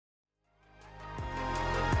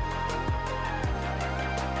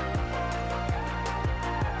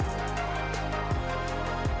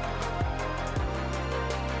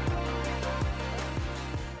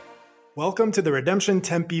Welcome to the Redemption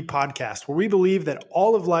Tempe podcast, where we believe that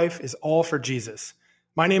all of life is all for Jesus.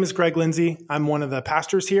 My name is Greg Lindsay. I'm one of the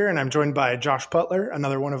pastors here, and I'm joined by Josh Butler,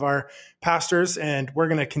 another one of our pastors. And we're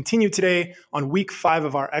going to continue today on week 5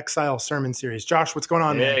 of our Exile sermon series. Josh, what's going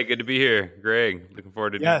on, man? Hey, good to be here. Greg, looking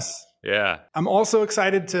forward to Yes. Yeah. I'm also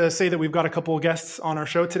excited to say that we've got a couple of guests on our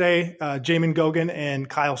show today, Jamin Gogan and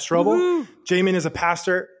Kyle Strobel. Woo-hoo! Jamin is a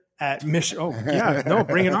pastor at Mission. Oh, yeah. No,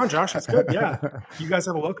 bring it on, Josh. That's good. Yeah. You guys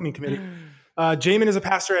have a welcoming committee. Jamin is a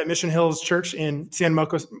pastor at Mission Hills Church in San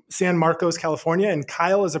Marcos, California, and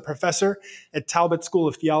Kyle is a professor at Talbot School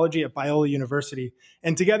of Theology at Biola University.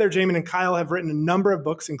 And together, Jamin and Kyle have written a number of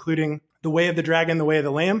books, including The Way of the Dragon, The Way of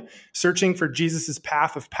the Lamb, Searching for Jesus'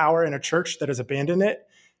 Path of Power in a Church That Has Abandoned It,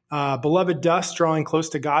 Beloved Dust, Drawing Close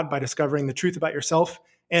to God by Discovering the Truth About Yourself,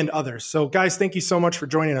 and others. So, guys, thank you so much for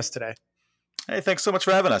joining us today. Hey, thanks so much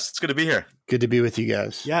for having us. It's good to be here. Good to be with you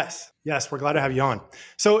guys. Yes, we're glad to have you on.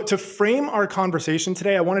 So to frame our conversation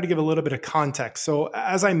today, I wanted to give a little bit of context. So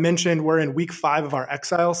as I mentioned, we're in week 5 of our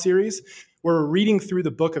Exile series. We're reading through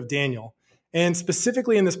the book of Daniel. And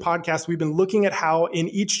specifically in this podcast, we've been looking at how in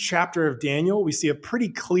each chapter of Daniel, we see a pretty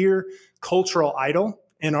clear cultural idol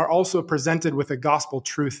and are also presented with a gospel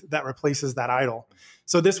truth that replaces that idol.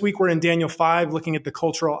 So this week we're in Daniel 5, looking at the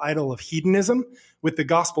cultural idol of hedonism with the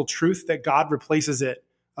gospel truth that God replaces it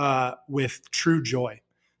with true joy.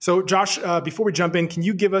 So Josh, before we jump in, can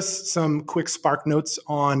you give us some quick spark notes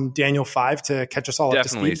on Daniel 5 to catch us all up to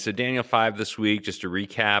speed? Definitely. So Daniel 5 this week, just to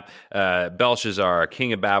recap, Belshazzar,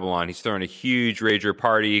 king of Babylon, he's throwing a huge rager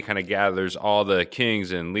party, kind of gathers all the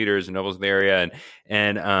kings and leaders and nobles in the area,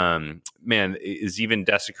 and is even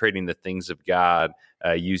desecrating the things of God,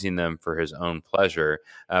 using them for his own pleasure.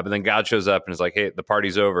 But then God shows up and is like, hey, the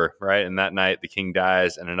party's over, right? And that night the king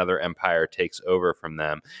dies and another empire takes over from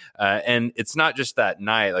them. And it's not just that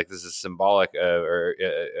night, like this is symbolic or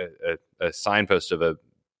a signpost of a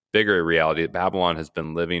bigger reality that Babylon has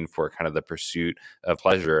been living for kind of the pursuit of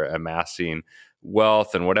pleasure, amassing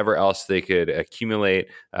wealth and whatever else they could accumulate,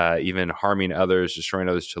 even harming others, destroying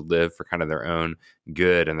others to live for kind of their own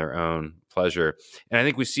good and their own pleasure. And I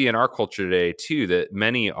think we see in our culture today too that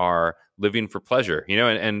many are living for pleasure,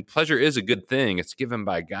 and pleasure is a good thing. It's given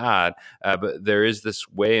by God, but there is this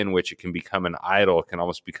way in which it can become an idol. It can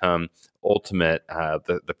almost become ultimate,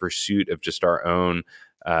 the pursuit of just our own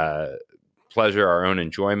pleasure, our own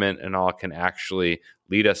enjoyment, and all can actually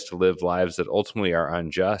lead us to live lives that ultimately are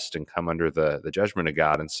unjust and come under the judgment of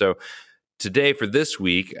God. And so today for this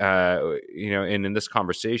week, and in this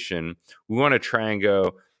conversation, we want to try and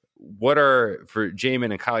go, for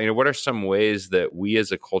Jamin and Kyle, what are some ways that we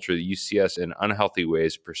as a culture, that you see us in unhealthy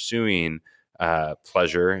ways pursuing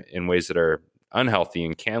pleasure in ways that are unhealthy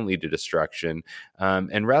and can lead to destruction,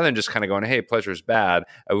 and rather than just kind of going, hey, pleasure is bad,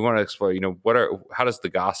 we want to explore, how does the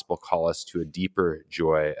gospel call us to a deeper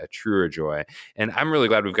joy, a truer joy? And I'm really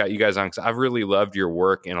glad we've got you guys on, because I've really loved your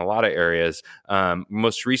work in a lot of areas.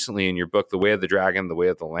 Most recently in your book, The Way of the Dragon, The Way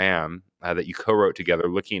of the Lamb, that you co-wrote together,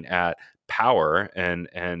 looking at power,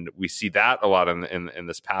 and we see that a lot in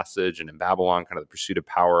this passage and in Babylon, kind of the pursuit of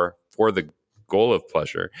power for the goal of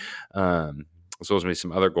pleasure, as well as maybe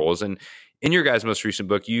some other goals. And in your guys' most recent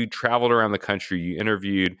book, you traveled around the country. You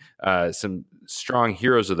interviewed some strong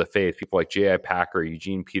heroes of the faith, people like J.I. Packer,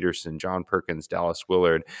 Eugene Peterson, John Perkins, Dallas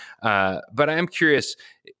Willard. But I am curious,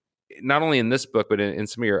 not only in this book, but in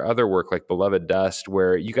some of your other work, like Beloved Dust,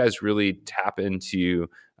 where you guys really tap into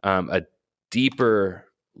a deeper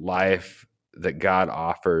life that God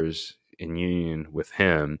offers in union with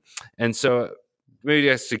him. And so maybe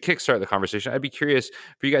just to kickstart the conversation, I'd be curious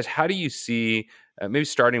for you guys, how do you see, maybe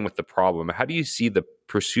starting with the problem, how do you see the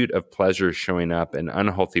pursuit of pleasure showing up in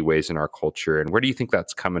unhealthy ways in our culture? And where do you think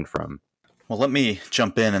that's coming from? Well, let me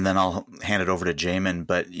jump in and then I'll hand it over to Jamin.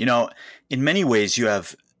 But, in many ways you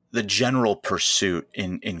have the general pursuit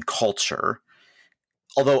in culture,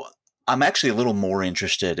 although I'm actually a little more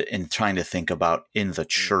interested in trying to think about in the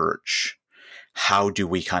church, how do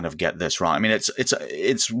we kind of get this wrong? I mean,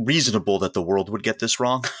 it's reasonable that the world would get this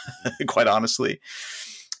wrong, quite honestly.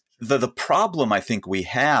 The problem I think we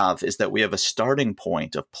have is that we have a starting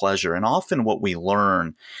point of pleasure, and often what we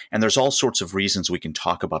learn, and there's all sorts of reasons we can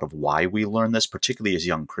talk about of why we learn this, particularly as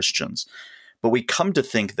young Christians. But we come to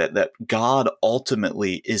think that God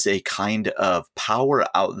ultimately is a kind of power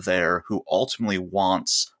out there who ultimately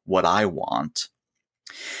wants what I want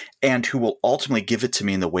and who will ultimately give it to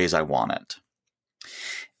me in the ways I want it.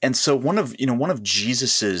 And so one of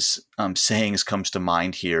Jesus's sayings comes to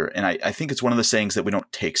mind here, and I think it's one of the sayings that we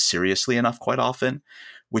don't take seriously enough quite often,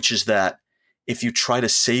 which is that if you try to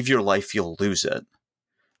save your life, you'll lose it.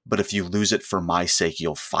 but if you lose it for my sake,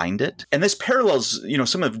 you'll find it. And this parallels,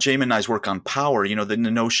 some of Jamin and I's work on power, the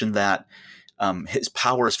notion that his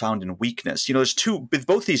power is found in weakness. With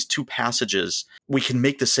both these two passages, we can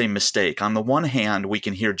make the same mistake. On the one hand, we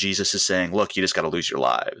can hear Jesus is saying, look, you just got to lose your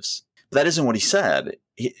lives. But that isn't what he said.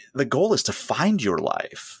 The goal is to find your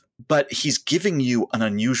life, but he's giving you an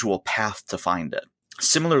unusual path to find it.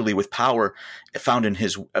 Similarly, with power found in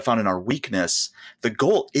our weakness, the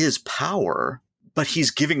goal is power, but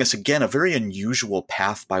he's giving us, again, a very unusual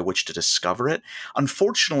path by which to discover it.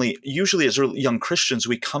 Unfortunately, usually as young Christians,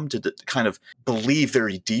 we come to kind of believe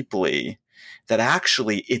very deeply that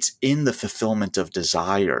actually it's in the fulfillment of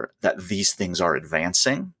desire that these things are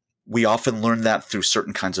advancing. We often learn that through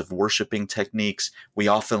certain kinds of worshiping techniques. We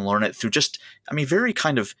often learn it through very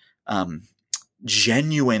kind of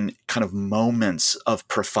genuine kind of moments of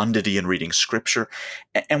profundity in reading scripture.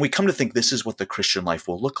 And we come to think this is what the Christian life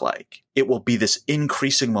will look like. It will be this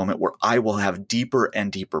increasing moment where I will have deeper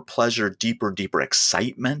and deeper pleasure, deeper and deeper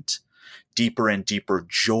excitement, deeper and deeper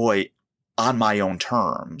joy on my own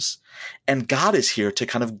terms. And God is here to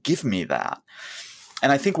kind of give me that.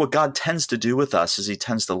 And I think what God tends to do with us is he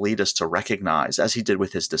tends to lead us to recognize, as he did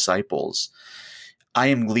with his disciples, I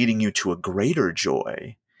am leading you to a greater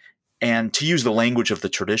joy. And to use the language of the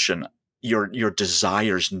tradition, your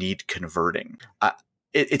desires need converting.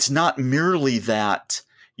 It's not merely that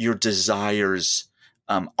your desires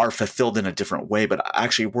are fulfilled in a different way, but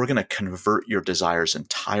actually we're going to convert your desires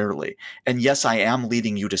entirely. And yes, I am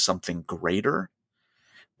leading you to something greater,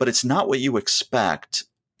 but it's not what you expect.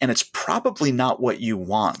 And it's probably not what you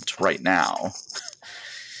want right now.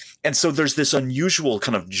 And so there's this unusual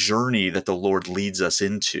kind of journey that the Lord leads us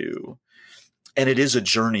into. And it is a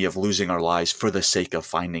journey of losing our lives for the sake of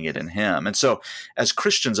finding it in him. And so as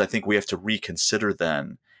Christians, I think we have to reconsider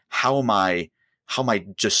then, how am I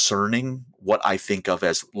discerning what I think of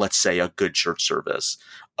as, let's say, a good church service,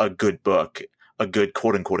 a good book, a good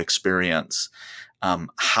quote unquote experience?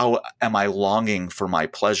 How am I longing for my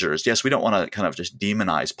pleasures? Yes, we don't want to kind of just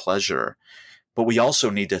demonize pleasure, but we also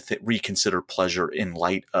need to reconsider pleasure in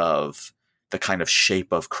light of the kind of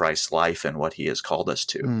shape of Christ's life and what he has called us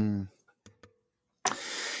to. Mm.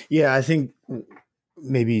 Yeah, I think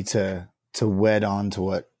maybe to wed on to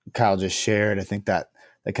what Kyle just shared, I think that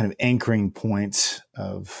kind of anchoring point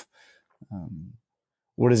of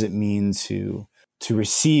what does it mean to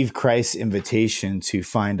receive Christ's invitation to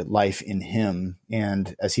find life in him,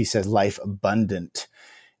 and as he says, life abundant,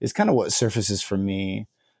 is kind of what surfaces for me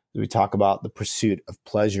as we talk about the pursuit of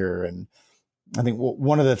pleasure. And I think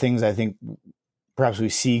one of the things I think perhaps we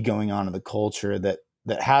see going on in the culture that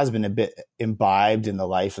has been a bit imbibed in the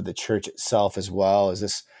life of the church itself as well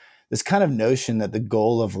is this kind of notion that the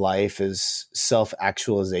goal of life is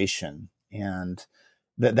self-actualization, and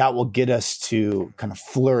that will get us to kind of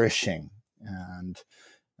flourishing. And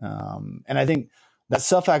I think that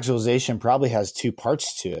self-actualization probably has two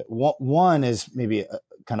parts to it. One is maybe a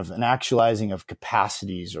kind of an actualizing of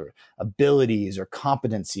capacities or abilities or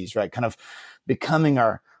competencies, right? Kind of becoming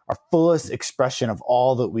our fullest expression of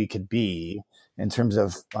all that we could be in terms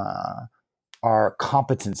of our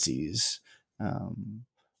competencies.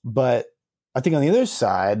 But I think on the other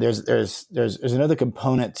side, there's another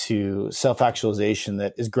component to self-actualization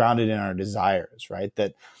that is grounded in our desires, right?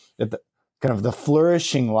 That the kind of the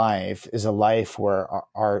flourishing life is a life where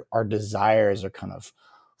our desires are kind of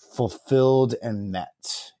fulfilled and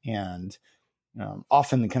met. And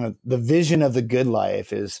often kind of the vision of the good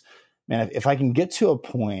life is, man, if I can get to a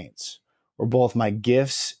point where both my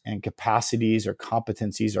gifts and capacities or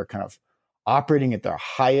competencies are kind of operating at their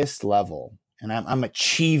highest level and I'm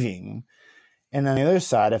achieving. And on the other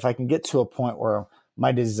side, if I can get to a point where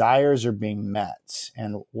my desires are being met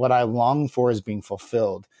and what I long for is being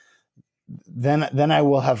fulfilled, then I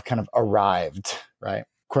will have kind of arrived, right?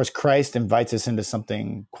 Of course, Christ invites us into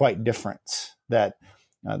something quite different, that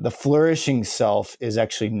the flourishing self is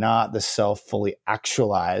actually not the self fully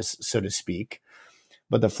actualized, so to speak,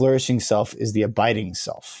 but the flourishing self is the abiding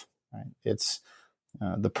self, right? It's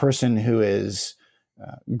the person who is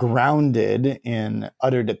grounded in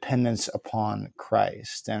utter dependence upon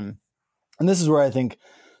Christ. And this is where I think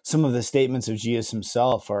some of the statements of Jesus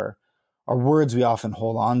himself are words we often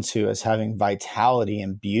hold on to as having vitality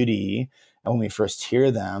and beauty when we first hear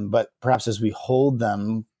them, but perhaps as we hold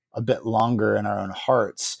them a bit longer in our own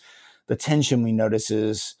hearts, the tension we notice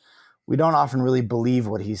is we don't often really believe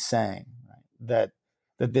what he's saying, right?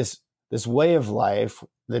 That this way of life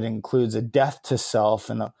that includes a death to self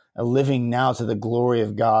and a living now to the glory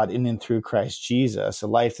of God in and through Christ Jesus, a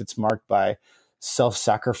life that's marked by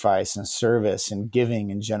self-sacrifice and service and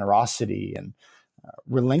giving and generosity and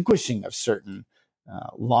relinquishing of certain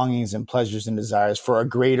longings and pleasures and desires for a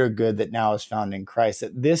greater good that now is found in Christ.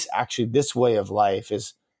 That this way of life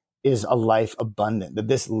is a life abundant, that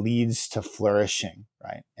this leads to flourishing,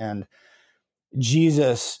 right? And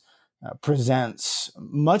Jesus presents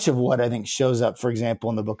much of what I think shows up, for example,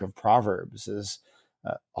 in the book of Proverbs, is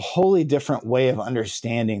a wholly different way of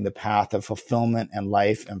understanding the path of fulfillment and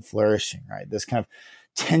life and flourishing, right? This kind of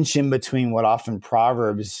tension between what often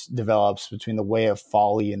Proverbs develops between the way of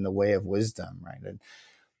folly and the way of wisdom, right? And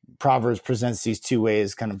Proverbs presents these two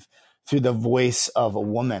ways kind of through the voice of a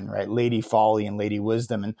woman, right? Lady Folly and Lady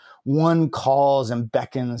Wisdom. And one calls and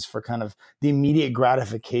beckons for kind of the immediate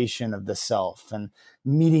gratification of the self and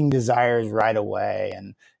meeting desires right away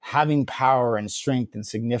and having power and strength and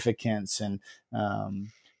significance and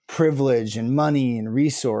privilege and money and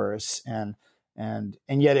resource. And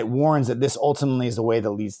yet it warns that this ultimately is a way that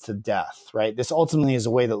leads to death, right? This ultimately is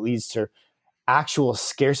a way that leads to actual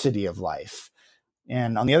scarcity of life.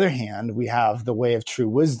 And on the other hand, we have the way of true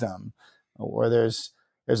wisdom, where there's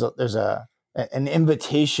an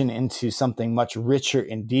invitation into something much richer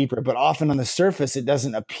and deeper. But often on the surface, it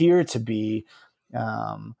doesn't appear to be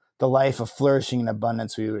the life of flourishing and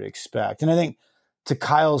abundance we would expect. And I think, to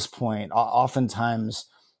Kyle's point, oftentimes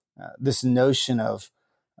this notion of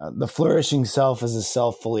the flourishing self as a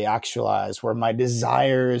self fully actualized, where my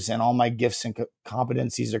desires and all my gifts and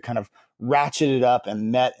competencies are kind of ratcheted up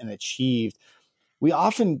and met and achieved. We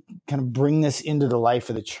often kind of bring this into the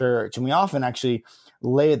life of the church, and we often actually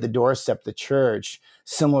lay at the doorstep of the church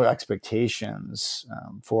similar expectations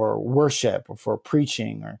for worship or for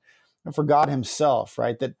preaching or for God himself,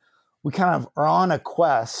 right? That we kind of are on a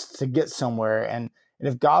quest to get somewhere, and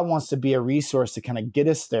if God wants to be a resource to kind of get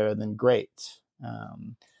us there, then great.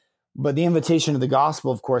 But the invitation of the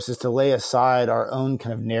gospel, of course, is to lay aside our own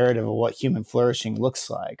kind of narrative of what human flourishing looks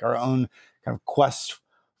like, our own kind of quest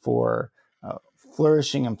for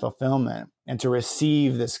flourishing and fulfillment, and to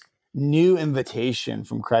receive this new invitation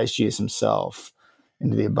from Christ Jesus himself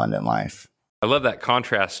into the abundant life. I love that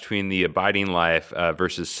contrast between the abiding life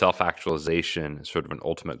versus self-actualization, sort of an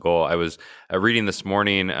ultimate goal. I was reading this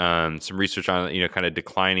morning some research on, kind of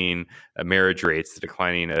declining marriage rates, the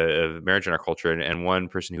declining of marriage in our culture, and one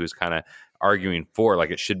person who was kind of arguing for,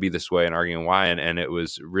 like, it should be this way and arguing why. And it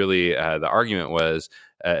was really, the argument was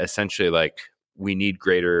essentially like, we need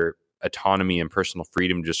greater autonomy and personal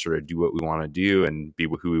freedom to just sort of do what we want to do and be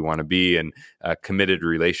who we want to be. And committed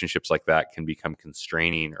relationships like that can become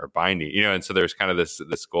constraining or binding, and so there's kind of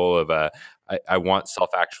this goal of I want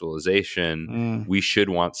self-actualization. We should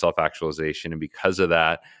want self-actualization. And because of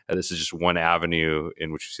that, this is just one avenue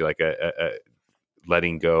in which you see like a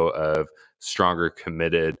letting go of stronger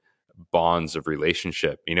committed bonds of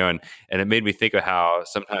relationship, and it made me think of how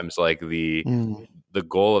sometimes like the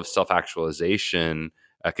goal of self-actualization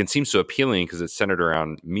can seem so appealing because it's centered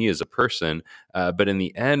around me as a person. But in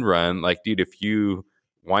the end run, like, dude, if you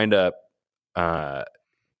wind up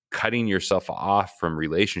cutting yourself off from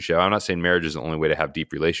relationship, I'm not saying marriage is the only way to have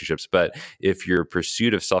deep relationships, but if your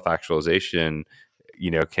pursuit of self-actualization,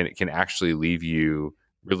 can actually leave you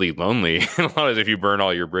really lonely. And a lot of times if you burn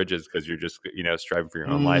all your bridges because you're just, striving for your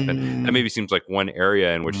own life. And that maybe seems like one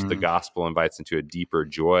area in which the gospel invites into a deeper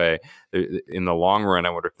joy. In the long run,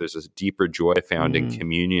 I wonder if there's this deeper joy found in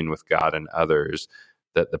communion with God and others,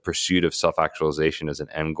 that the pursuit of self-actualization as an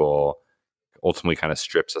end goal ultimately kind of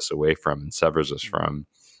strips us away from and severs us from.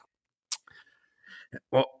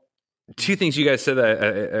 Well, two things you guys said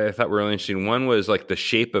that I thought were really interesting. One was like the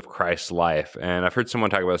shape of Christ's life. And I've heard someone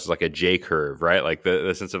talk about this as like a J curve, right? Like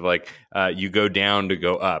the sense of like you go down to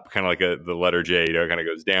go up, kind of like the letter J, it kind of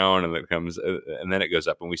goes down and then it comes, and then it goes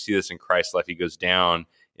up. And we see this in Christ's life. He goes down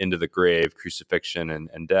into the grave, crucifixion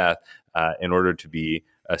and death in order to be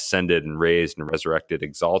ascended and raised and resurrected,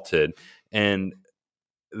 exalted. And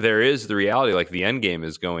there is the reality, like the end game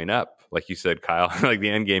is going up. Like you said, Kyle, like the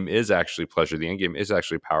end game is actually pleasure. The end game is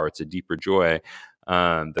actually power. It's a deeper joy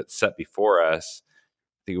that's set before us.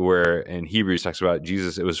 I think where in Hebrews talks about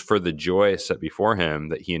Jesus, it was for the joy set before him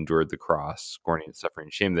that he endured the cross, scorning and suffering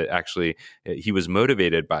and shame, that actually he was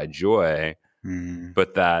motivated by joy,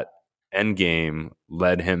 but that end game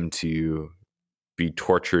led him to be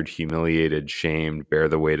tortured, humiliated, shamed, bear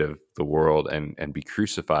the weight of the world and be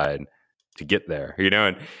crucified to get there,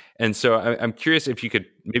 and so I'm curious if you could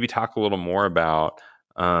maybe talk a little more about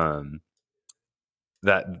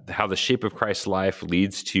that, how the shape of Christ's life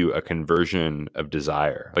leads to a conversion of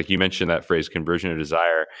desire. Like you mentioned that phrase, conversion of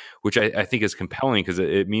desire, which I think is compelling because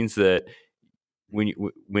it means that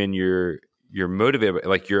when you're motivated,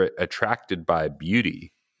 like you're attracted by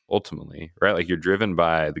beauty ultimately, right? Like you're driven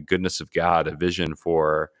by the goodness of God, a vision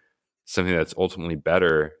for something that's ultimately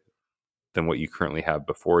better than what you currently have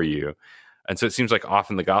before you. And so it seems like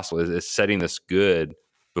often the gospel is setting this good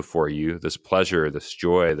before you, this pleasure, this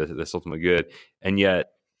joy, this ultimate good. And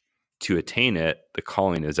yet to attain it, the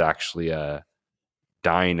calling is actually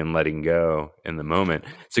dying and letting go in the moment.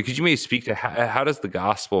 So could you maybe speak to how does the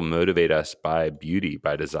gospel motivate us by beauty,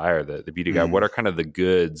 by desire, the beauty of God? What are kind of the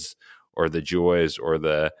goods or the joys or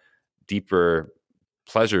the deeper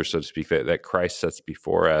pleasures, so to speak, that Christ sets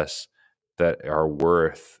before us that are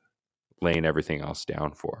worth laying everything else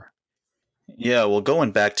down for? Yeah, well,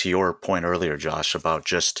 going back to your point earlier, Josh, about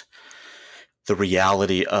just the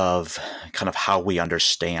reality of kind of how we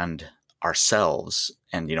understand ourselves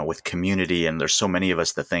and, with community, and there's so many of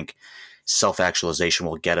us that think self-actualization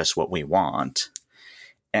will get us what we want.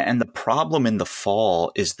 And the problem in the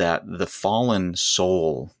fall is that the fallen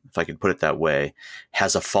soul, if I could put it that way,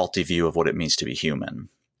 has a faulty view of what it means to be human.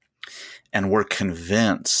 And we're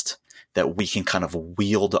convinced that we can kind of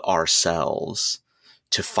wield ourselves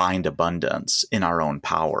to find abundance in our own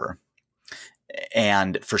power.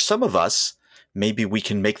 And for some of us, maybe we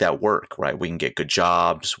can make that work, right? We can get good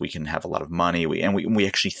jobs. We can have a lot of money. We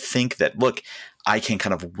actually think that, look, I can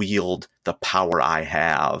kind of wield the power I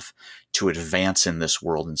have to advance in this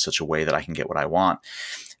world in such a way that I can get what I want.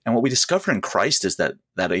 And what we discover in Christ is that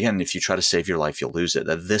again, if you try to save your life, you'll lose it.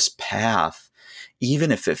 That this path,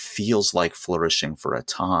 even if it feels like flourishing for a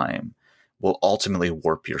time, will ultimately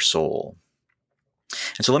warp your soul.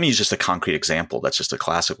 And so let me use just a concrete example. That's just a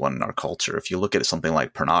classic one in our culture. If you look at something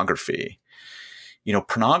like pornography,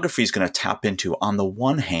 pornography is going to tap into, on the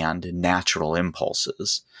one hand, natural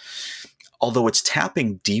impulses, although it's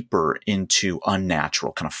tapping deeper into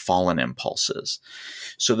unnatural, kind of fallen impulses.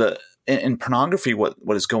 So in pornography, what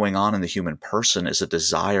is going on in the human person is a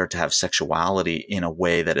desire to have sexuality in a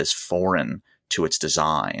way that is foreign to its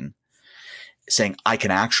design, saying, I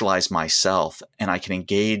can actualize myself and I can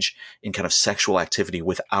engage in kind of sexual activity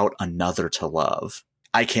without another to love.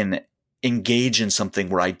 I can engage in something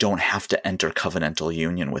where I don't have to enter covenantal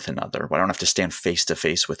union with another, where I don't have to stand face to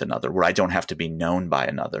face with another, where I don't have to be known by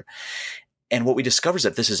another. And what we discover is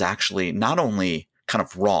that this is actually not only kind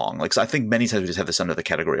of wrong, like, so I think many times we just have this under the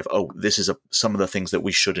category of, oh, this is some of the things that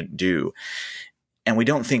we shouldn't do. And we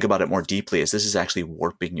don't think about it more deeply as this is actually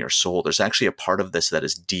warping your soul. There's actually a part of this that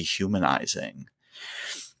is dehumanizing.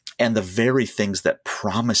 And the very things that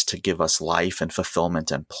promise to give us life and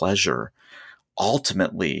fulfillment and pleasure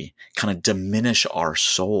ultimately kind of diminish our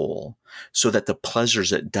soul so that the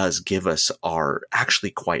pleasures it does give us are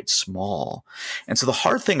actually quite small. And so the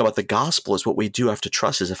hard thing about the gospel is what we do have to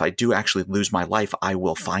trust is if I do actually lose my life, I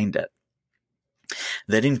will find it.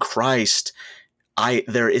 That in Christ,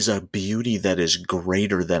 there is a beauty that is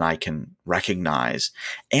greater than I can recognize.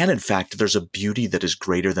 And in fact, there's a beauty that is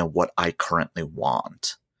greater than what I currently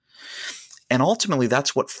want. And ultimately,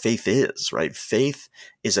 that's what faith is, right? Faith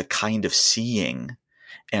is a kind of seeing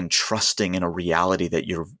and trusting in a reality that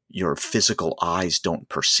your physical eyes don't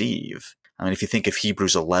perceive. I mean, if you think of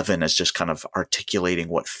Hebrews 11 as just kind of articulating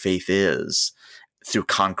what faith is through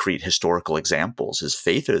concrete historical examples, is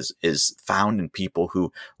faith is found in people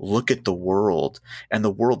who look at the world and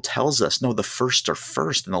the world tells us, no, the first are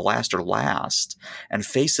first and the last are last. And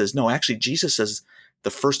faith says, no, actually, Jesus says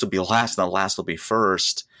the first will be last and the last will be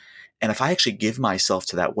first. And if I actually give myself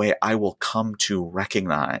to that way, I will come to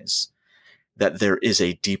recognize that there is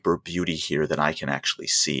a deeper beauty here than I can actually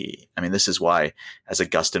see. I mean, this is why, as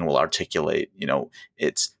Augustine will articulate,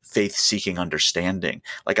 it's faith seeking understanding.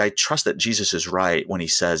 Like, I trust that Jesus is right when he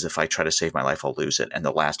says, if I try to save my life, I'll lose it. And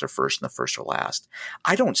the last are first and the first are last.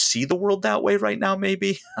 I don't see the world that way right now.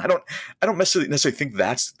 Maybe I don't necessarily think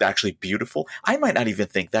that's actually beautiful. I might not even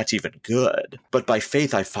think that's even good, but by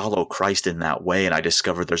faith, I follow Christ in that way. And I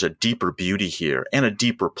discover there's a deeper beauty here and a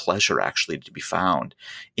deeper pleasure actually to be found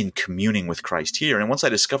in communing with Christ here. And once I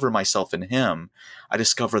discover myself in him, I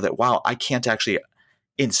discover that, wow, I can't actually,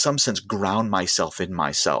 in some sense, ground myself in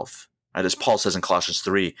myself. Right? As Paul says in Colossians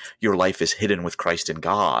 3, your life is hidden with Christ in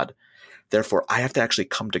God. Therefore, I have to actually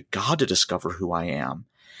come to God to discover who I am.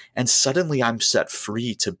 And suddenly I'm set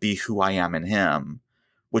free to be who I am in him,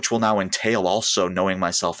 which will now entail also knowing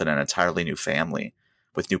myself in an entirely new family,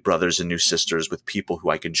 with new brothers and new sisters, with people who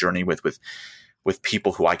I can journey with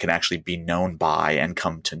people who I can actually be known by and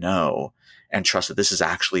come to know, and trust that this is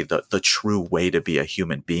actually the true way to be a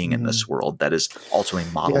human being in this world that is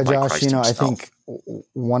ultimately modeled by Christ himself. I think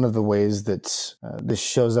one of the ways that this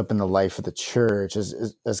shows up in the life of the church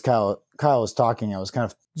is, as Kyle was talking, I was kind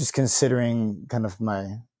of just considering kind of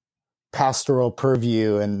my pastoral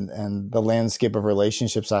purview and the landscape of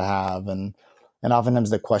relationships I have. And and oftentimes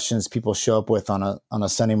the questions people show up with on a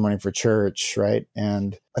Sunday morning for church, right?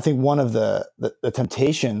 And I think one of the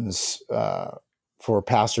temptations for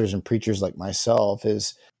pastors and preachers like myself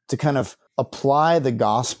is to kind of apply the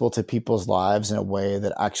gospel to people's lives in a way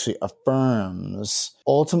that actually affirms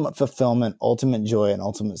ultimate fulfillment, ultimate joy, and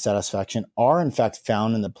ultimate satisfaction are in fact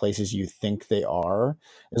found in the places you think they are,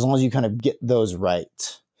 as long as you kind of get those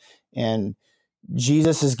right. And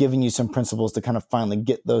Jesus is giving you some principles to kind of finally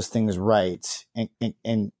get those things right,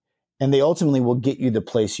 and they ultimately will get you the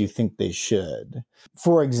place you think they should.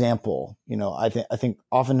 For example, I think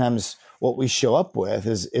oftentimes what we show up with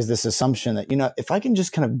is this assumption that, if I can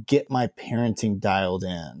just kind of get my parenting dialed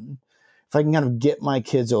in, if I can kind of get my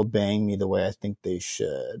kids obeying me the way I think they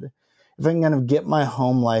should, if I can kind of get my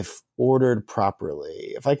home life ordered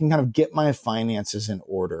properly, if I can kind of get my finances in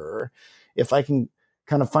order, if I can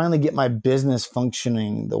kind of finally get my business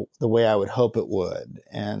functioning the way I would hope it would,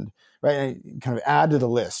 and right, kind of add to the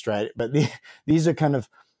list, right? But these are kind of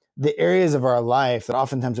the areas of our life that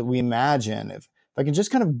oftentimes that we imagine, if I can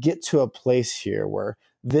just kind of get to a place here where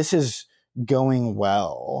this is going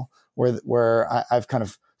well, where I've kind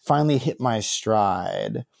of finally hit my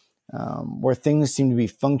stride, where things seem to be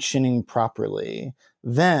functioning properly,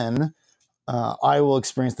 then I will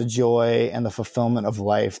experience the joy and the fulfillment of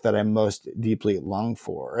life that I most deeply long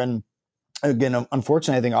for. And again,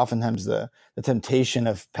 unfortunately, I think oftentimes the temptation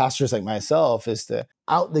of pastors like myself is to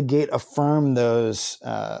out the gate affirm those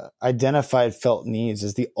identified felt needs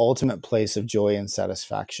as the ultimate place of joy and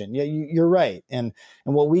satisfaction. Yeah, you're right. And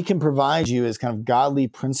what we can provide you is kind of godly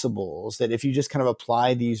principles that if you just kind of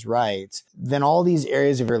apply these right, then all these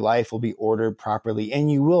areas of your life will be ordered properly,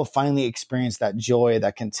 and you will finally experience that joy,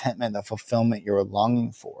 that contentment, that fulfillment you're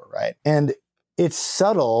longing for, right? And it's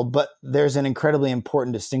subtle, but there's an incredibly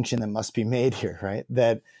important distinction that must be made here, right?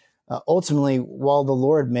 That ultimately, while the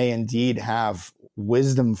Lord may indeed have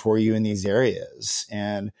wisdom for you in these areas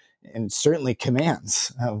and certainly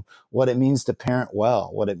commands what it means to parent well,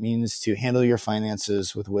 what it means to handle your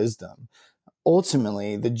finances with wisdom,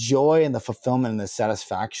 ultimately, the joy and the fulfillment and the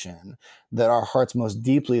satisfaction that our hearts most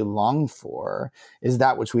deeply long for is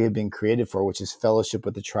that which we have been created for, which is fellowship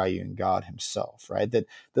with the triune God himself, right? That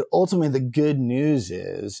ultimately the good news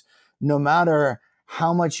is no matter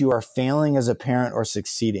how much you are failing as a parent or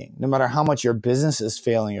succeeding, no matter how much your business is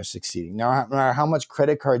failing or succeeding, no matter how much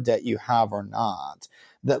credit card debt you have or not,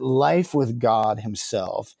 that life with God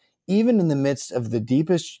himself, even in the midst of the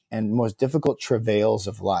deepest and most difficult travails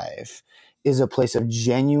of life, is a place of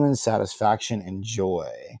genuine satisfaction and joy.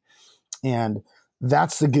 And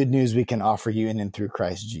that's the good news we can offer you in and through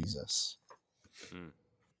Christ Jesus.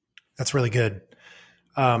 That's really good.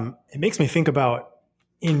 It makes me think about,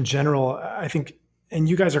 in general, I think, and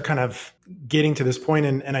you guys are kind of getting to this point,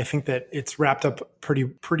 and I think that it's wrapped up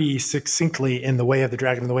pretty succinctly in The Way of the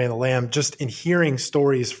Dragon and The Way of the Lamb, just in hearing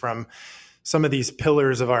stories from some of these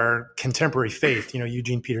pillars of our contemporary faith,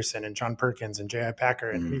 Eugene Peterson and John Perkins and J.I. Packer,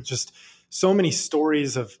 and just so many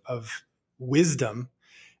stories of wisdom.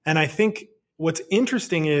 And I think what's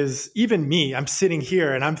interesting is, even me, I'm sitting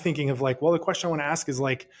here and I'm thinking of the question I want to ask is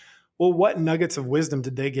what nuggets of wisdom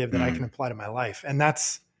did they give that I can apply to my life? And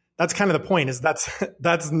that's kind of the point, is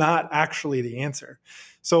that's not actually the answer.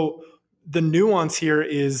 So the nuance here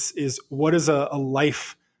is what is a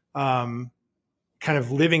life kind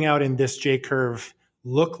of living out in this J curve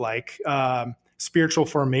look like, spiritual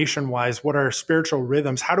formation wise? What are spiritual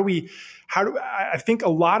rhythms? I think a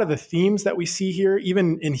lot of the themes that we see here,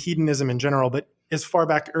 even in hedonism in general, but as far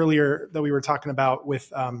back earlier that we were talking about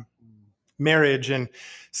with marriage and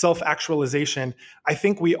self-actualization, I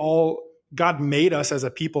think God made us as a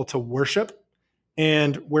people to worship.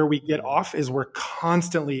 And where we get off is we're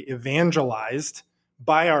constantly evangelized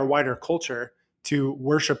by our wider culture to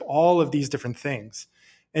worship all of these different things.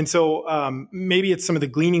 And so maybe it's some of the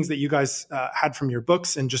gleanings that you guys had from your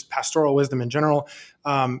books and just pastoral wisdom in general,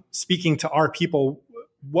 speaking to our people.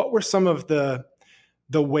 What were some of the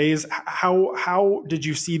ways, how did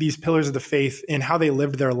you see these pillars of the faith and how they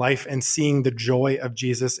lived their life and seeing the joy of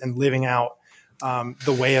Jesus and living out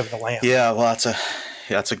the way of the Lamb? Yeah, well,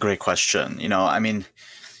 that's a great question.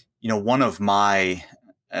 One of my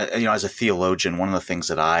as a theologian, one of the things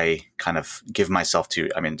that I kind of give myself to,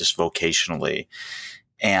 just vocationally,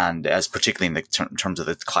 and as particularly in the terms of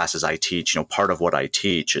the classes I teach, part of what I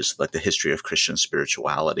teach is like the history of Christian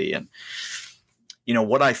spirituality. And,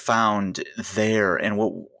 what I found there and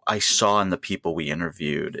what I saw in the people we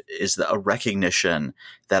interviewed is a recognition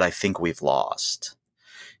that I think we've lost.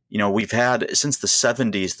 We've had, since the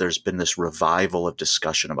 70s, there's been this revival of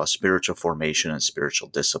discussion about spiritual formation and spiritual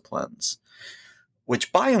disciplines,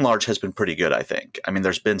 which by and large has been pretty good, I think. I mean,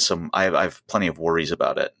 there's been I have plenty of worries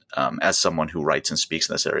about it as someone who writes and speaks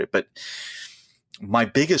in this area. But my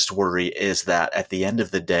biggest worry is that at the end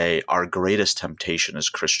of the day, our greatest temptation as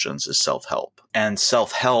Christians is self-help. And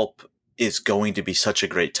self-help is going to be such a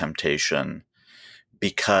great temptation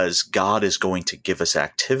because God is going to give us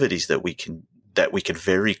activities that we can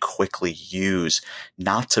very quickly use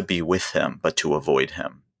not to be with him, but to avoid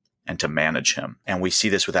him and to manage him. And we see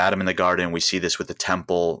this with Adam in the garden. We see this with the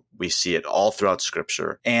temple. We see it all throughout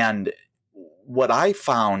Scripture. And what I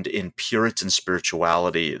found in Puritan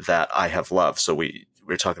spirituality that I have loved, so we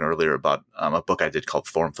were talking earlier about a book I did called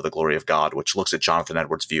Formed for the Glory of God, which looks at Jonathan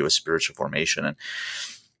Edwards' view of spiritual formation.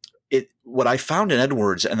 And what I found in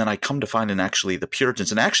Edwards, and then I come to find in actually the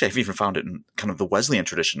Puritans, and actually I've even found it in kind of the Wesleyan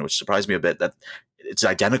tradition, which surprised me a bit that it's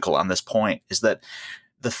identical on this point, is that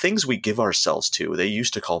the things we give ourselves to, they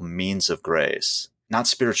used to call means of grace, not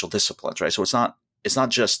spiritual disciplines, right? So it's not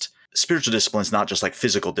just spiritual disciplines, not just like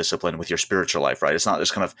physical discipline with your spiritual life, right? It's not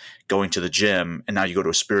just kind of going to the gym and now you go to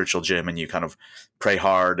a spiritual gym and you kind of pray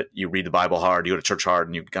hard, you read the Bible hard, you go to church hard,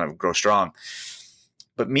 and you kind of grow strong.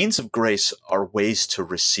 But means of grace are ways to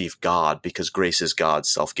receive God because grace is God's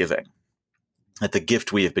self-giving. That the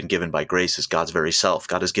gift we have been given by grace is God's very self.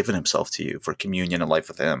 God has given himself to you for communion and life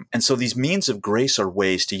with him. And so these means of grace are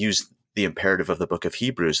ways, to use the imperative of the book of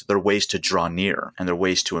Hebrews, they're ways to draw near and they're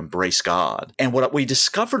ways to embrace God. And what we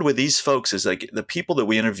discovered with these folks is like the people that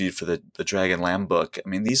we interviewed for the Dragon Lamb book, I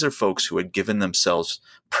mean, these are folks who had given themselves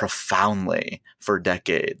profoundly for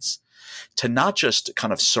decades to not just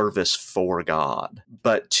kind of service for God,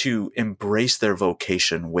 but to embrace their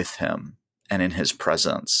vocation with him and in his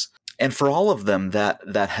presence. And for all of them,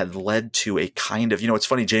 that had led to a kind of, it's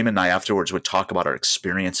funny, Jamin and I afterwards would talk about our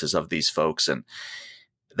experiences of these folks, and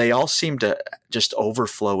they all seemed to just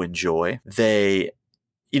overflow in joy. They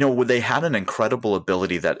had an incredible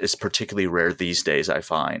ability that is particularly rare these days, I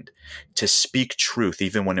find, to speak truth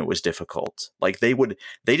even when it was difficult. Like they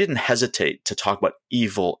didn't hesitate to talk about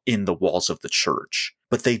evil in the walls of the church,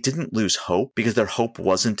 but they didn't lose hope because their hope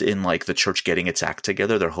wasn't in like the church getting its act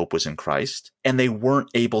together. Their hope was in Christ. And they weren't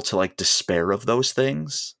able to like despair of those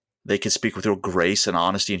things. They could speak with real grace and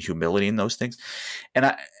honesty and humility in those things.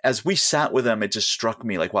 And as we sat with them, it just struck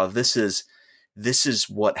me like, wow, this is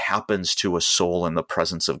what happens to a soul in the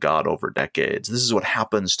presence of God over decades. This is what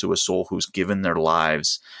happens to a soul who's given their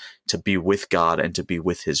lives to be with God and to be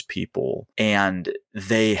with his people. And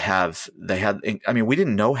we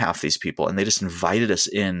didn't know half these people, and they just invited us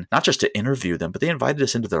in, not just to interview them, but they invited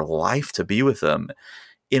us into their life to be with them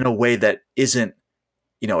in a way that isn't,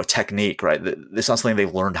 a technique, right? This is not something they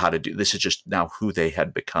learned how to do. This is just now who they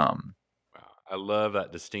had become. Wow. I love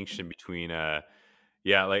that distinction between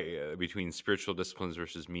between spiritual disciplines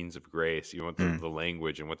versus means of grace, the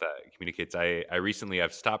language and what that communicates.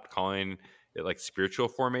 I've stopped calling it like spiritual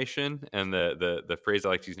formation, and the phrase I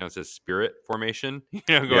like to use now says spirit formation.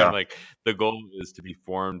 Like the goal is to be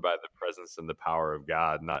formed by the presence and the power of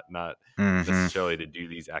God, not necessarily to do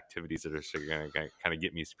these activities that are going to kind of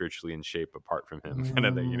get me spiritually in shape apart from him. Kind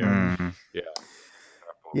of thing,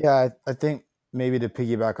 Yeah, I think maybe to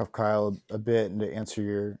piggyback off Kyle a bit and to answer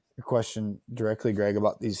your question directly, Greg,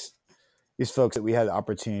 about these folks that we had the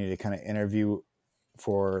opportunity to kind of interview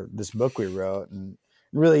for this book we wrote, and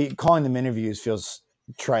really calling them interviews feels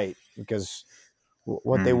trite because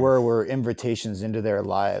what they were invitations into their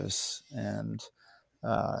lives, and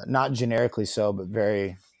not generically so, but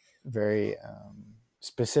very, very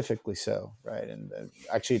specifically so, right? And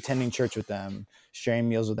actually attending church with them, sharing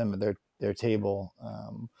meals with them at their table,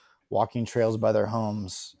 walking trails by their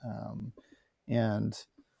homes, and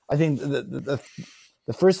I think the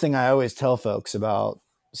first thing I always tell folks about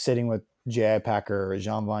sitting with J.I. Packer or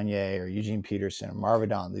Jean Vanier or Eugene Peterson or Marv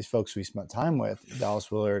Adon, these folks we spent time with,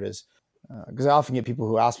 Dallas Willard, is because I often get people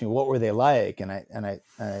who ask me, what were they like? And I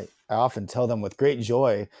often tell them with great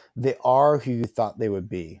joy, they are who you thought they would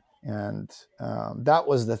be. And that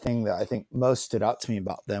was the thing that I think most stood out to me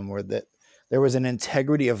about them, were that there was an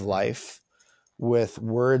integrity of life with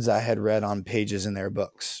words I had read on pages in their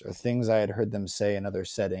books or things I had heard them say in other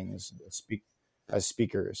settings as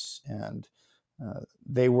speakers. And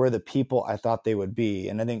they were the people I thought they would be.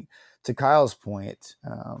 And I think to Kyle's point,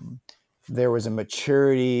 there was a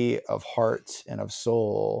maturity of heart and of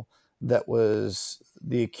soul that was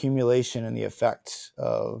the accumulation and the effect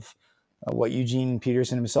of what Eugene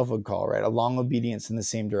Peterson himself would call, right, a long obedience in the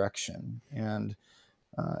same direction. And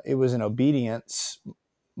it was an obedience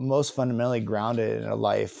most fundamentally grounded in a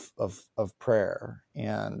life of prayer.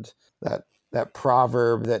 And that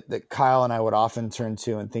proverb that Kyle and I would often turn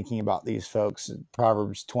to in thinking about these folks,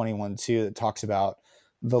 Proverbs 21:2, that talks about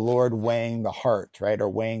the Lord weighing the heart, right, or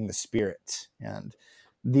weighing the spirit. And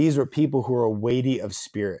these were people who are weighty of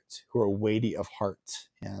spirit, who are weighty of heart,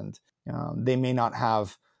 and they may not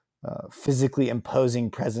have physically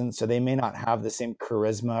imposing presence, so they may not have the same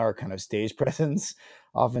charisma or kind of stage presence,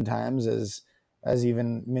 oftentimes as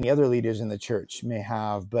even many other leaders in the church may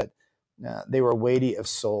have, but they were weighty of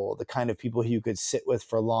soul, the kind of people who you could sit with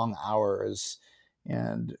for long hours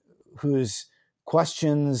and whose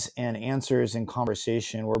questions and answers and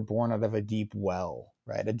conversation were born out of a deep well,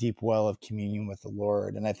 right? A deep well of communion with the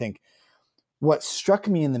Lord. And I think what struck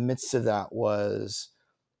me in the midst of that was,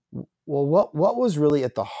 well, what was really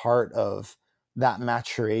at the heart of that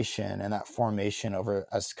maturation and that formation over,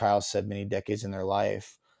 as Kyle said, many decades in their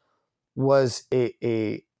life, was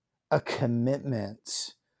a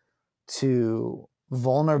commitment to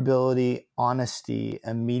vulnerability, honesty,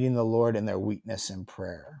 and meeting the Lord in their weakness in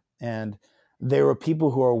prayer. And they were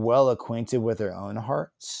people who are well acquainted with their own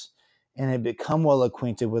hearts and had become well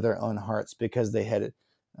acquainted with their own hearts because they had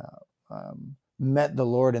met the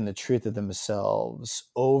Lord in the truth of themselves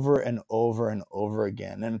over and over and over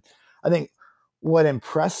again. And I think what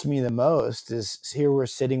impressed me the most is here we're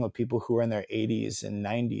sitting with people who are in their 80s and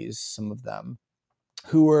 90s, some of them,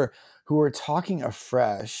 who were talking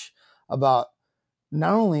afresh about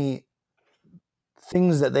not only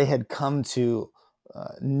things that they had come to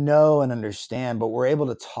know and understand, but were able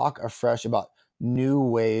to talk afresh about new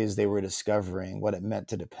ways they were discovering what it meant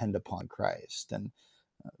to depend upon Christ. And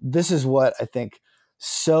this is what I think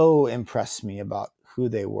so impressed me about who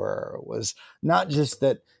they were, was not just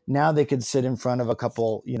that now they could sit in front of a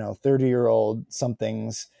couple, 30-year-old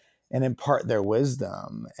somethings and impart their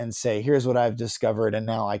wisdom and say, here's what I've discovered, and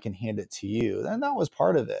now I can hand it to you. And that was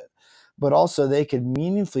part of it. But also they could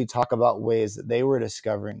meaningfully talk about ways that they were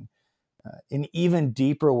discovering in even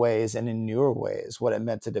deeper ways and in newer ways what it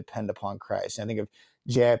meant to depend upon Christ. And I think of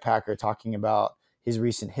J.I. Packer talking about his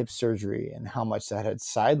recent hip surgery and how much that had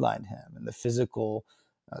sidelined him and the physical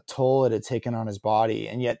toll it had taken on his body,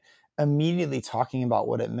 and yet immediately talking about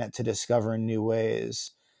what it meant to discover in new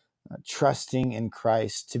ways, trusting in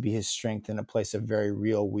Christ to be his strength in a place of very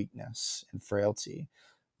real weakness and frailty.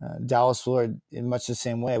 Dallas Willard, in much the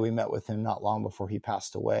same way, we met with him not long before he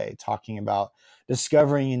passed away, talking about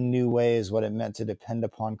discovering in new ways what it meant to depend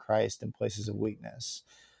upon Christ in places of weakness.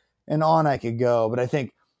 And on I could go, but I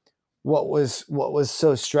think what was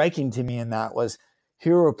so striking to me in that was,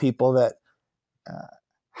 here were people that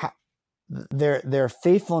their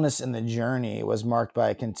faithfulness in the journey was marked by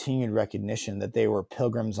a continued recognition that they were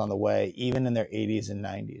pilgrims on the way, even in their 80s and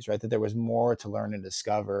 90s, right? That there was more to learn and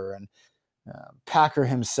discover. And Packer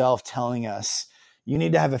himself telling us, you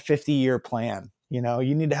need to have a 50-year plan. You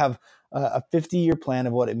need to have a 50-year plan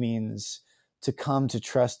of what it means to come to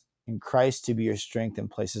trust in Christ to be your strength in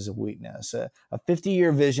places of weakness, a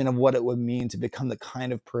 50-year vision of what it would mean to become the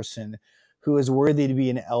kind of person who is worthy to be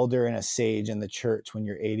an elder and a sage in the church when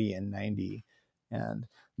you're 80 and 90. And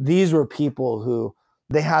these were people who,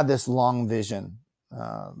 they had this long vision,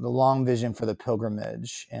 the long vision for the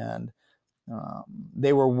pilgrimage. And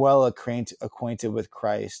they were well acquainted with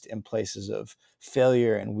Christ in places of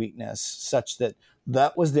failure and weakness, such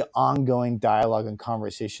that was the ongoing dialogue and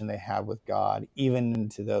conversation they had with God, even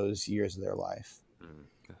into those years of their life.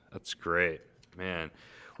 That's great, man.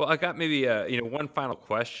 Well, I got maybe one final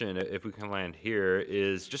question, if we can land here,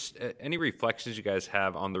 is just any reflections you guys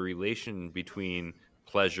have on the relation between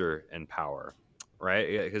pleasure and power, right?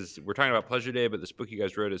 Because we're talking about Pleasure Day, but this book you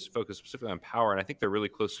guys wrote is focused specifically on power, and I think they're really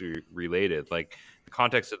closely related. Like, the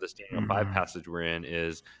context of this Daniel 5 passage we're in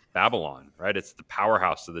is Babylon, right? It's the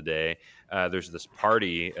powerhouse of the day. There's this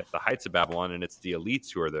party at the heights of Babylon, and it's the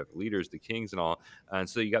elites who are the leaders, the kings and all. And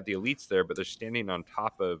so you got the elites there, but they're standing on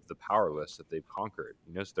top of the powerless that they've conquered.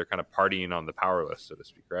 So they're kind of partying on the powerless, so to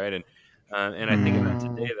speak, right? And I think in that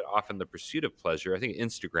today, that often the pursuit of pleasure, I think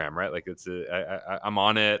Instagram, right? Like, I'm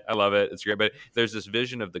on it. I love it. It's great. But there's this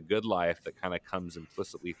vision of the good life that kind of comes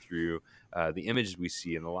implicitly through the images we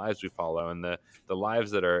see and the lives we follow. And the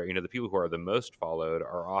lives that are, the people who are the most followed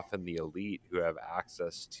are often the elite who have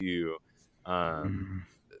access to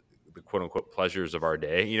the quote unquote pleasures of our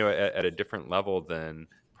day, at a different level than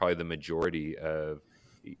probably the majority of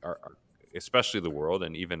our especially the world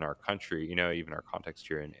and even our country, even our context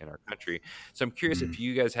here in our country. So I'm curious if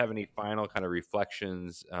you guys have any final kind of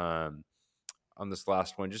reflections on this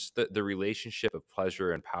last one, just the relationship of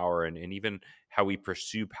pleasure and power, and even how we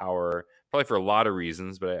pursue power, probably for a lot of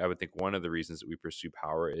reasons, but I would think one of the reasons that we pursue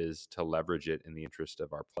power is to leverage it in the interest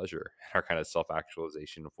of our pleasure, our kind of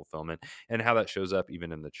self-actualization and fulfillment, and how that shows up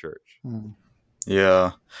even in the church.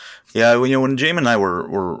 Yeah. When Jamin and I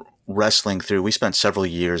were wrestling through, we spent several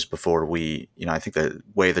years before we, I think the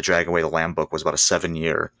Way the Dragon, Way the Lamb book was about a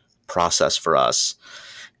 7-year process for us.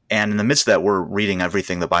 And in the midst of that, we're reading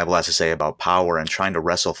everything the Bible has to say about power and trying to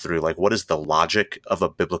wrestle through, like, what is the logic of a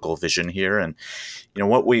biblical vision here? And,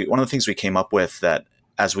 one of the things we came up with, that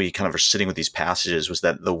as we kind of are sitting with these passages, was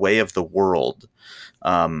that the way of the world,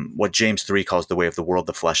 what James 3 calls the way of the world,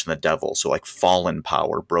 the flesh and the devil, so like fallen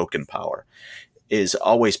power, broken power, is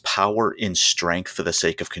always power in strength for the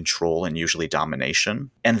sake of control and usually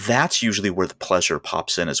domination. And that's usually where the pleasure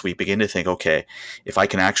pops in, as we begin to think, okay, if I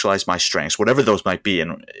can actualize my strengths, whatever those might be.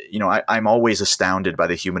 And, I'm always astounded by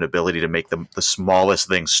the human ability to make the smallest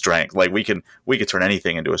thing strength. Like we could turn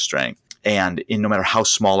anything into a strength. And no matter how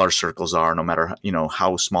small our circles are, no matter,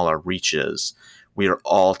 how small our reach is, we are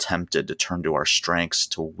all tempted to turn to our strengths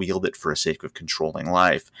to wield it for the sake of controlling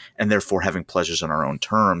life and therefore having pleasures on our own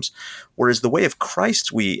terms. Whereas the way of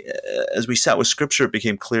Christ, as we sat with Scripture, it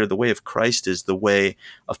became clear the way of Christ is the way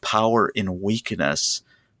of power in weakness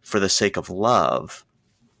for the sake of love.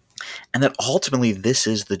 And that ultimately this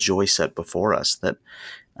is the joy set before us, that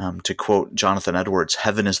to quote Jonathan Edwards,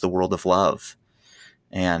 heaven is the world of love.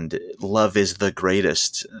 And love is the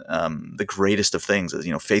greatest of things.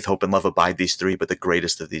 Faith, hope, and love abide, these three, but the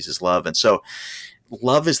greatest of these is love. And so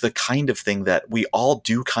love is the kind of thing that we all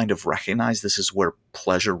do kind of recognize this is where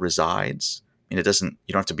pleasure resides. I mean, you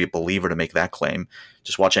don't have to be a believer to make that claim.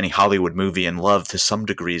 Just watch any Hollywood movie and love to some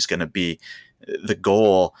degree is going to be the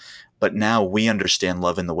goal. But now we understand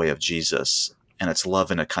love in the way of Jesus, and it's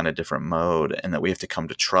love in a kind of different mode, and that we have to come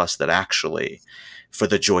to trust that actually for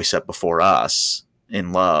the joy set before us,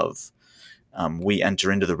 in love, we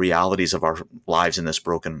enter into the realities of our lives in this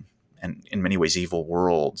broken and in many ways evil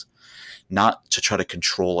world, not to try to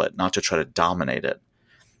control it, not to try to dominate it,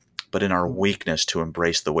 but in our weakness to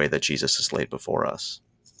embrace the way that Jesus has laid before us.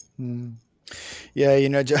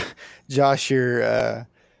 Yeah, Josh, your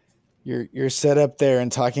setup there and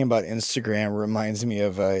talking about Instagram reminds me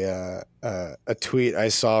of a tweet I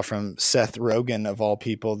saw from Seth Rogen, of all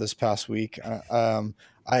people, this past week. I'm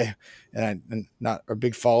not a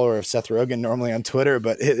big follower of Seth Rogen normally on Twitter,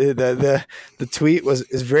 but the tweet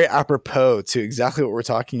is very apropos to exactly what we're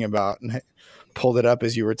talking about. And I pulled it up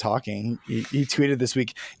as you were talking. He tweeted this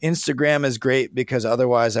week, "Instagram is great because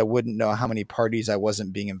otherwise I wouldn't know how many parties I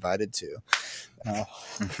wasn't being invited to."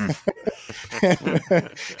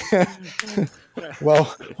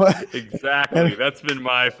 Well, exactly. That's been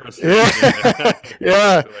my frustration.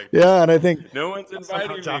 Yeah. And I think no one's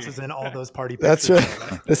inviting me. Josh is in all those party pictures.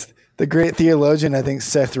 That's right. The great theologian, I think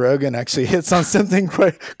Seth Rogen, actually hits on something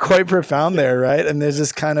quite profound there, right? And there's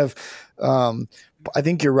this kind of, I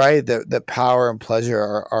think you're right that power and pleasure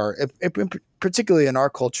are particularly in our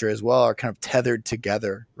culture as well, are kind of tethered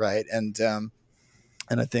together, right? And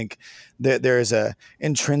I think there is a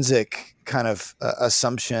intrinsic kind of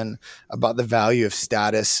assumption about the value of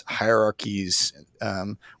status hierarchies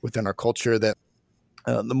within our culture, that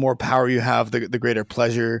the more power you have, the greater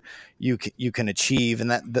pleasure you can achieve,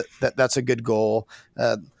 and that's a good goal.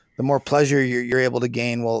 The more pleasure you're able to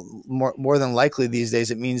gain, well, more than likely these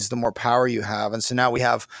days it means the more power you have. And so now we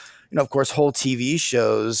have, of course, whole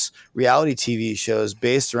reality TV shows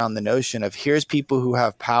based around the notion of here's people who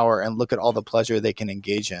have power and look at all the pleasure they can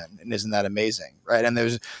engage in. And isn't that amazing? Right. And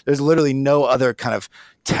there's literally no other kind of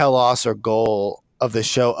telos or goal of the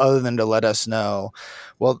show other than to let us know,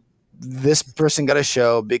 well, this person got a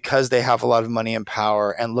show because they have a lot of money and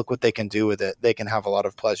power, and look what they can do with it. They can have a lot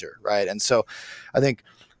of pleasure. Right. And so I think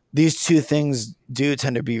these two things do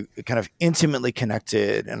tend to be kind of intimately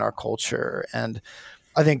connected in our culture. And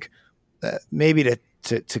I think maybe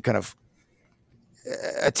to kind of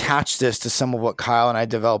attach this to some of what Kyle and I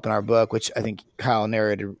develop in our book, which I think Kyle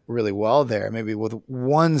narrated really well there, maybe with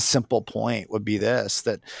one simple point would be this,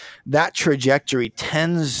 that trajectory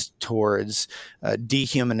tends towards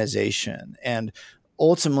dehumanization, and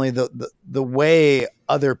ultimately the way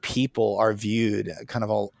other people are viewed kind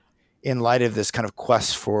of all in light of this kind of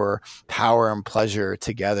quest for power and pleasure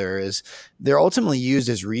together is they're ultimately used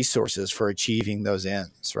as resources for achieving those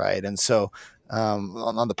ends. Right. And so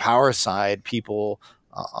on the power side, people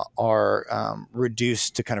are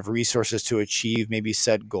reduced to kind of resources to achieve maybe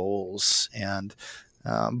set goals. And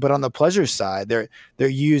but on the pleasure side, they're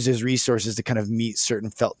used as resources to kind of meet certain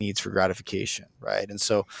felt needs for gratification, right? And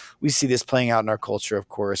so we see this playing out in our culture, of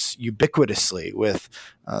course, ubiquitously with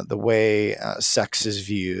the way sex is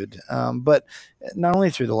viewed, but not only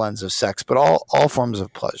through the lens of sex, but all forms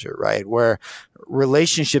of pleasure, right? Where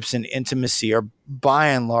relationships and intimacy are by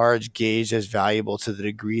and large gauged as valuable to the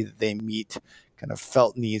degree that they meet kind of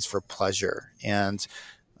felt needs for pleasure. And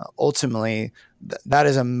ultimately, that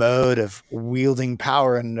is a mode of wielding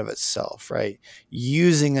power in and of itself, right?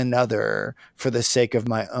 Using another for the sake of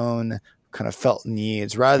my own kind of felt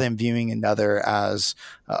needs, rather than viewing another as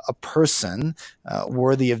a person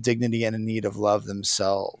worthy of dignity and in need of love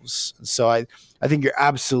themselves. So I think you're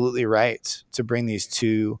absolutely right to bring these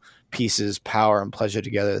two pieces, power and pleasure,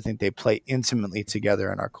 together. I think they play intimately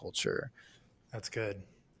together in our culture. That's good.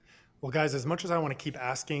 Well, guys, as much as I want to keep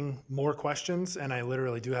asking more questions, and I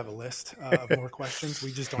literally do have a list of more questions,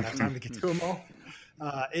 we just don't have time to get to them all.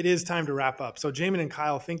 It is time to wrap up. So Jamin and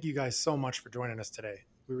Kyle, thank you guys so much for joining us today.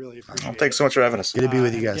 We really appreciate it. Thanks so much for having us. Good to be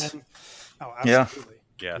with you guys. Again, absolutely.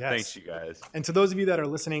 Yeah, Yes. thanks, you guys. And to those of you that are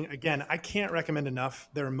listening, again, I can't recommend enough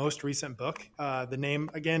their most recent book. The name,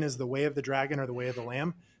 again, is The Way of the Dragon or The Way of the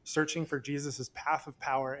Lamb, Searching for Jesus' Path of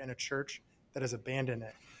Power in a Church That Has Abandoned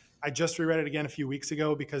It. I just reread it again a few weeks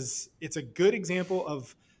ago because it's a good example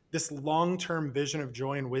of this long-term vision of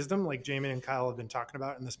joy and wisdom, like Jamin and Kyle have been talking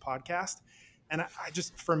about in this podcast. And I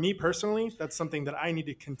just, for me personally, that's something that I need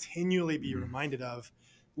to continually be reminded of,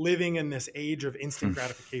 living in this age of instant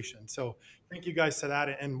gratification. So thank you guys to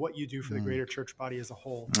that and what you do for the greater church body as a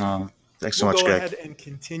whole. Thanks so much, Greg. We'll go ahead and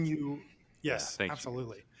continue. Yes,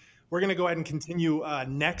 absolutely. We're going to go ahead and continue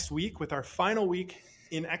next week with our final week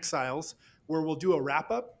in Exiles, where we'll do a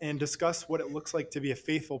wrap up and discuss what it looks like to be a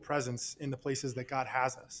faithful presence in the places that God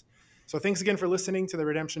has us. So thanks again for listening to the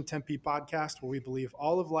Redemption Tempe podcast, where we believe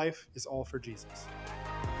all of life is all for Jesus.